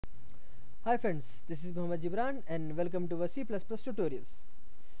Hi friends, this is Muhammad Gibran and welcome to our C++ tutorials.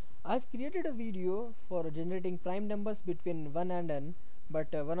 I've created a video for generating prime numbers between 1 and n, but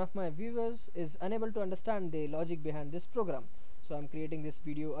one of my viewers is unable to understand the logic behind this program. So I'm creating this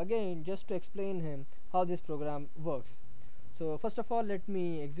video again just to explain him how this program works. So first of all, let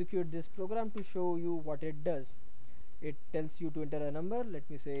me execute this program to show you what it does. It tells you to enter a number, let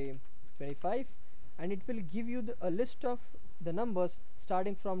me say 25, and it will give you a list of the numbers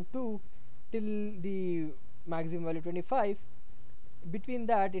starting from 2 till the maximum value 25. Between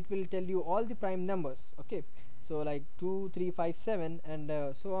that it will tell you all the prime numbers. Okay, so like 2, 3, 5, 7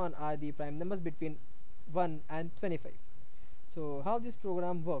 and so on are the prime numbers between 1 and 25. So how this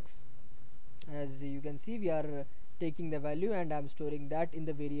program works, as you can see, we are taking the value and I'm storing that in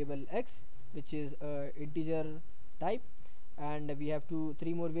the variable x, which is integer type, and we have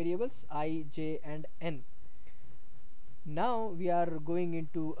three more variables I, j and n. Now we are going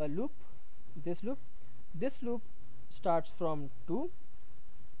into a loop. This loop starts from 2.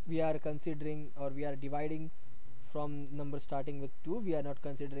 We are considering, or we are dividing from number starting with 2. We are not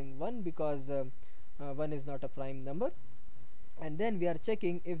considering 1 because 1 is not a prime number. And then we are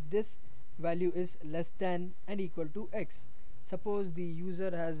checking if this value is less than and equal to x. Suppose the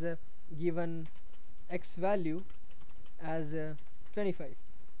user has given x value as 25.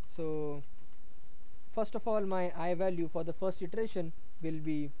 So first of all, my I value for the first iteration will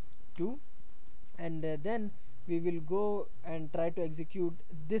be 2, and then we will go and try to execute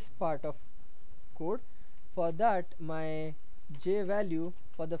this part of code. For that, my j value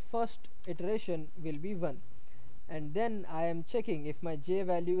for the first iteration will be 1, and then I am checking if my j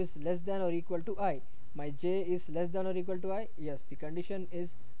value is less than or equal to I. My j is less than or equal to I. Yes, the condition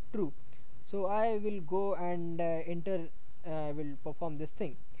is true. So I will go and will perform this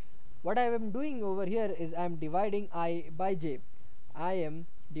thing. What I am doing over here is I am dividing I by j. I am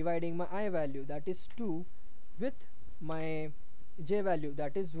dividing my I value, that is 2, with my j value,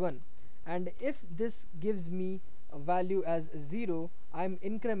 that is 1, and if this gives me a value as 0, I am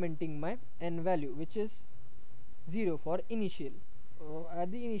incrementing my n value, which is 0 for initial,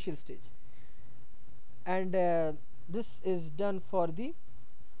 at the initial stage, and this is done for the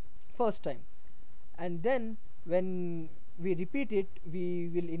first time, and then when we repeat it,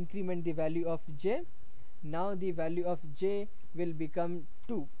 we will increment the value of j. Now the value of j will become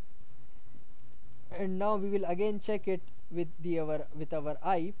 2, and now we will again check it with our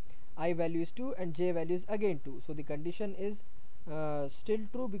I value is 2 and j value is again 2. So the condition is still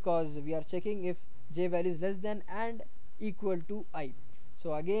true because we are checking if j value is less than and equal to I.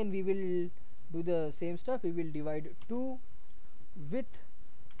 So again we will do the same stuff. We will divide 2 with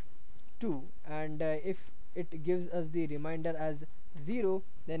 2, and if it gives us the remainder as 0,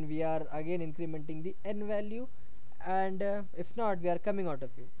 then we are again incrementing the n value, and if not, we are coming out of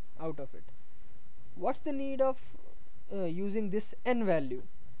it. What's the need of using this n value?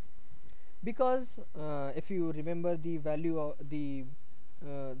 Because if you remember the value of the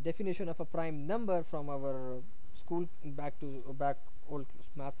definition of a prime number from our school back old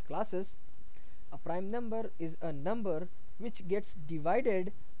math classes, a prime number is a number which gets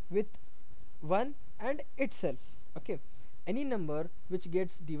divided with 1 and itself. Okay, any number which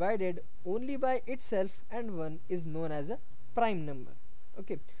gets divided only by itself and 1 is known as a prime number.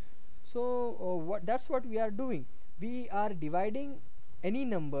 Okay, so that's what we are doing. We are dividing any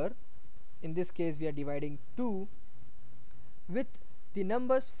number. In this case we are dividing 2 with the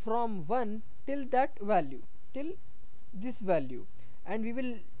numbers from 1 till that value, till this value, and we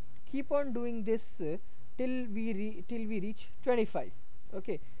will keep on doing this till we reach 25.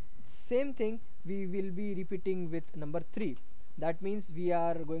 Okay, same thing we will be repeating with number 3. That means we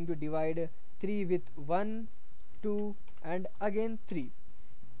are going to divide 3 with 1, 2 and again 3.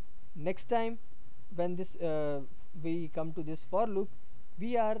 Next time when this we come to this for loop,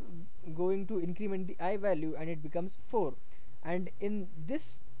 we are going to increment the I value and it becomes 4, and in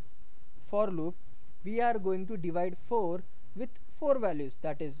this for loop we are going to divide 4 with 4 values,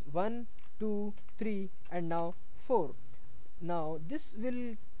 that is 1, 2, 3 and now 4. Now this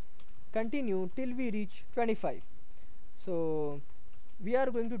will continue till we reach 25. So we are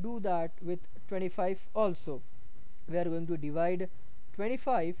going to do that with 25 also. We are going to divide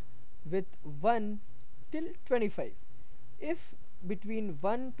 25 with 1 till 25. If between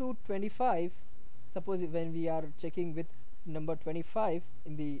 1 to 25, suppose when we are checking with number 25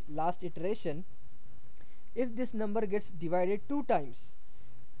 in the last iteration, if this number gets divided 2 times,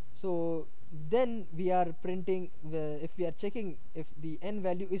 so then we are printing if we are checking if the n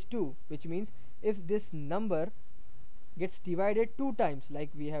value is 2, which means if this number gets divided 2 times like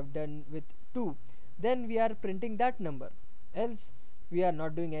we have done with 2, then we are printing that number. Else we are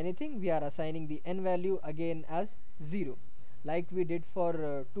not doing anything. We are assigning the n value again as 0, like we did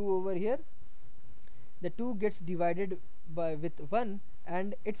for 2 over here. The 2 gets divided by with 1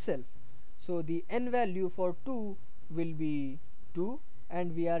 and itself, so the n value for 2 will be 2,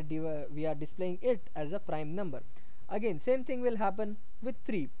 and we are displaying it as a prime number. Again, same thing will happen with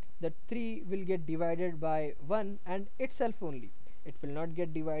 3. The 3 will get divided by 1 and itself only. It will not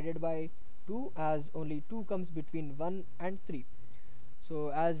get divided by 2, as only 2 comes between 1 and 3. So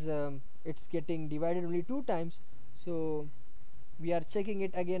as it's getting divided only 2 times, so we are checking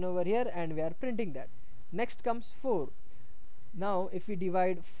it again over here and we are printing that. Next comes 4. Now if we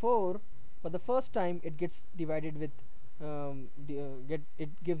divide 4 for the first time, it gets divided with it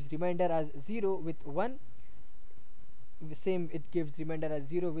gives remainder as 0 with 1. Same, it gives remainder as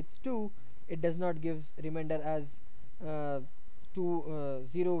 0 with 2. It does not give remainder as 0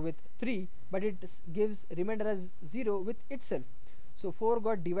 with 3, but it gives remainder as 0 with itself. So 4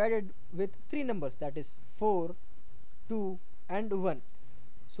 got divided with 3 numbers, that is 4, 2 and 1.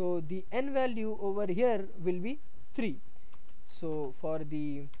 So the n value over here will be 3. So for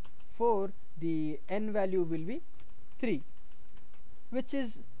the 4, the n value will be 3, which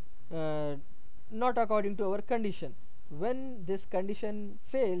is not according to our condition. When this condition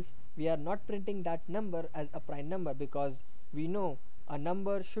fails, we are not printing that number as a prime number, because we know a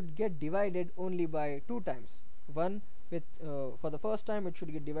number should get divided only by 2 times. One with for the first time it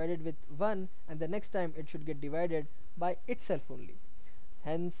should get divided with 1, and the next time it should get divided by itself only.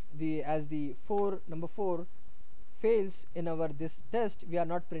 Hence, as the number 4 fails in our this test, we are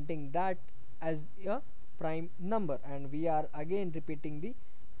not printing that as a prime number, and we are again repeating the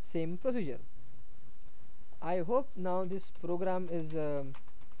same procedure. I hope now this program is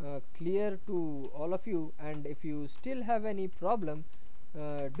clear to all of you, and if you still have any problem,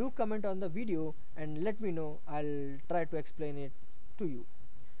 do comment on the video and let me know. I'll try to explain it to you.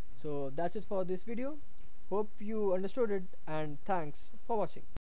 So that's it for this video. Hope you understood it, and thanks for watching.